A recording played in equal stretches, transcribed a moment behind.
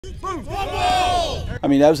I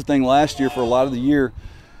mean, that was the thing last year for a lot of the year.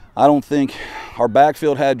 I don't think our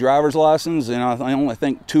backfield had driver's license, and I only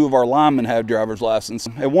think 2 of our linemen had driver's license.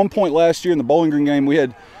 At one point last year in the Bowling Green game, we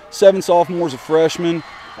had 7 sophomores, a freshman,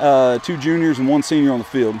 2 juniors, and 1 senior on the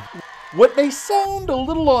field. What may sound a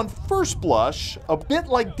little on first blush, a bit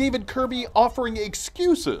like David Kirby offering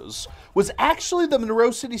excuses, was actually the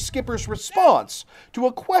Monroe City skipper's response to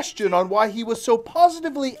a question on why he was so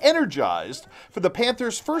positively energized for the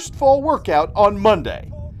Panthers' first fall workout on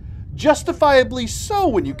Monday. Justifiably so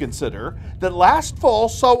when you consider that last fall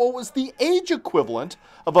saw what was the age equivalent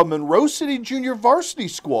of a Monroe City junior varsity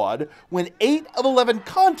squad win 8 of 11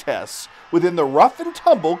 contests within the rough and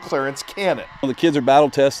tumble Clarence Cannon. Well, the kids are battle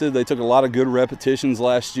tested. They took a lot of good repetitions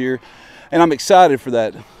last year, and I'm excited for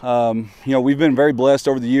that. You know, we've been very blessed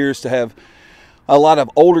over the years to have a lot of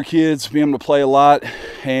older kids be able to play a lot,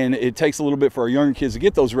 and it takes a little bit for our younger kids to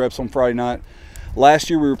get those reps on Friday night. Last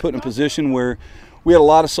year we were put in a position where we had a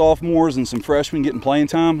lot of sophomores and some freshmen getting playing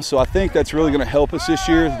time, so I think that's really going to help us this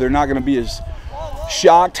year. They're not going to be as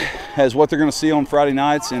shocked as what they're going to see on Friday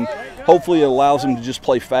nights, and hopefully it allows them to just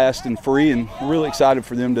play fast and free, and we're really excited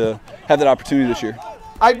for them to have that opportunity this year.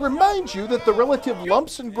 I'd remind you that the relative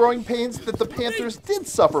lumps and growing pains that the Panthers did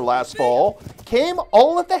suffer last fall came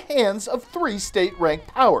all at the hands of 3 state-ranked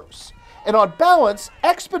powers, and on balance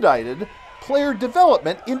expedited player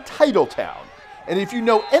development in Titletown. And if you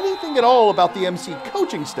know anything at all about the MC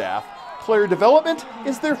coaching staff, player development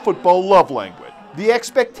is their football love language. The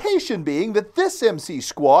expectation being that this MC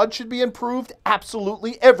squad should be improved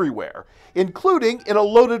absolutely everywhere, including in a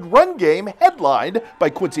loaded run game headlined by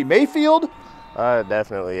Quincy Mayfield.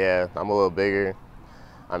 Definitely, yeah. I'm a little bigger.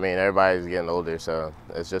 I mean, everybody's getting older, so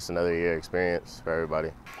it's just another year experience for everybody.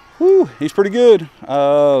 Whew, he's pretty good.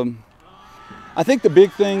 I think the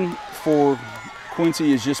big thing for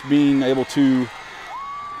Quincy is just being able to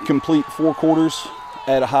complete 4 quarters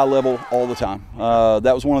at a high level all the time.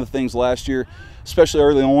 That was one of the things last year, especially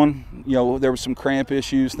early on. You know, there were some cramp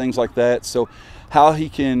issues, things like that. So how he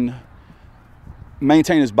can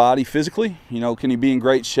maintain his body physically, you know, can he be in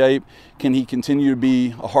great shape? Can he continue to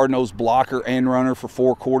be a hard-nosed blocker and runner for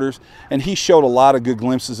 4 quarters? And he showed a lot of good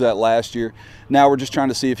glimpses of that last year. Now we're just trying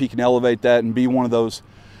to see if he can elevate that and be one of those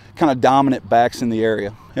kind of dominant backs in the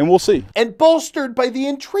area, and we'll see. And bolstered by the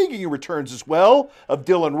intriguing returns as well of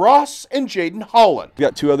Dylan Ross and Jaden Holland. We've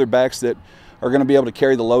got 2 other backs that are going to be able to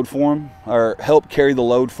carry the load for him, or help carry the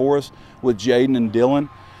load for us, with Jaden and Dylan.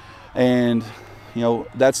 And you know,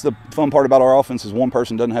 that's the fun part about our offense, is one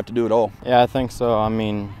person doesn't have to do it all. Yeah, I think so. I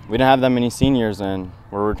mean, we didn't have that many seniors, and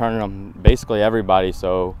we're returning them basically everybody,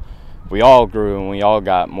 so we all grew and we all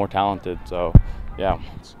got more talented, so yeah.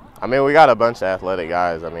 I mean, we got a bunch of athletic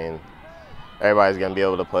guys. I mean, everybody's going to be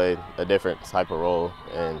able to play a different type of role,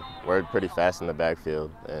 and we're pretty fast in the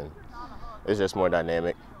backfield, and it's just more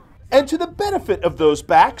dynamic. And to the benefit of those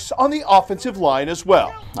backs on the offensive line as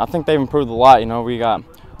well. I think they've improved a lot. You know,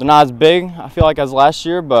 they're not as big, I feel like, as last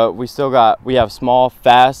year, but we have small,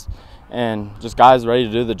 fast, and just guys ready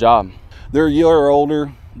to do the job. They're a year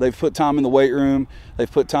older. They've put time in the weight room.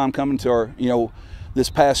 They've put time coming to our, you know, this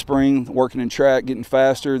past spring, working in track, getting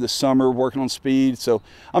faster, this summer, working on speed. So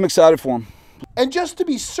I'm excited for him. And just to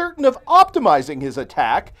be certain of optimizing his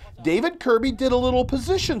attack, David Kirby did a little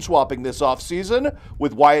position swapping this offseason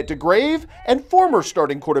with Wyatt DeGrave and former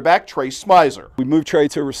starting quarterback Trey Smizer. We moved Trey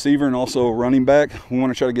to a receiver and also a running back. We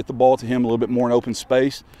want to try to get the ball to him a little bit more in open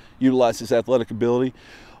space, utilize his athletic ability.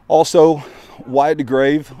 Also, Wyatt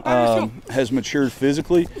DeGrave has matured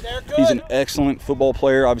physically. He's an excellent football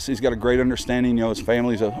player. Obviously, he's got a great understanding. You know, his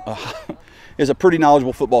family's is a pretty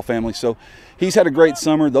knowledgeable football family. So he's had a great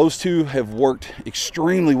summer. Those 2 have worked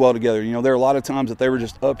extremely well together. You know, there are a lot of times that they were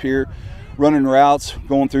just up here running routes,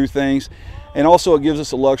 going through things. And also it gives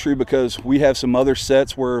us a luxury because we have some other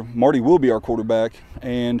sets where Marty will be our quarterback.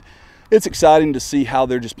 And it's exciting to see how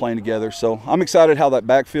they're just playing together. So I'm excited how that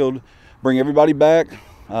backfield bring everybody back.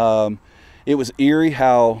 It was eerie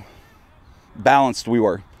how balanced we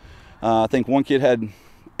were. I think one kid had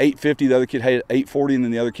 850, the other kid had 840, and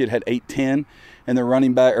then the other kid had 810, and their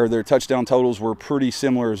running back or their touchdown totals were pretty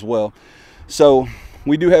similar as well. So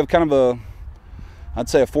we do have kind of I'd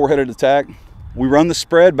say a 4-headed attack. We run the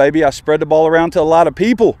spread, baby. I spread the ball around to a lot of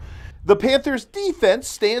people. The Panthers' defense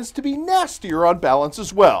stands to be nastier on balance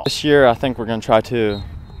as well. This year, I think we're going to try to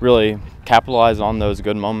really capitalize on those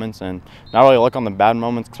good moments and not really look on the bad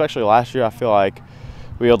moments. Especially last year, I feel like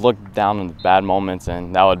we would look down on the bad moments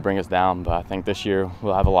and that would bring us down, but I think this year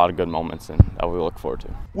we'll have a lot of good moments and that we look forward to.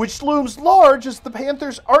 Which looms large as the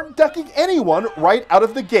Panthers aren't ducking anyone right out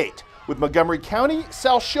of the gate. with Montgomery County,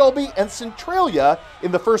 South Shelby, and Centralia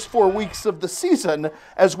in the first 4 weeks of the season,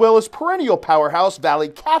 as well as perennial powerhouse Valley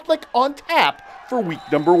Catholic on tap for week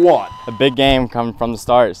number 1. A big game coming from the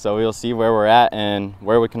start, so we'll see where we're at and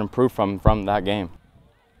where we can improve from that game.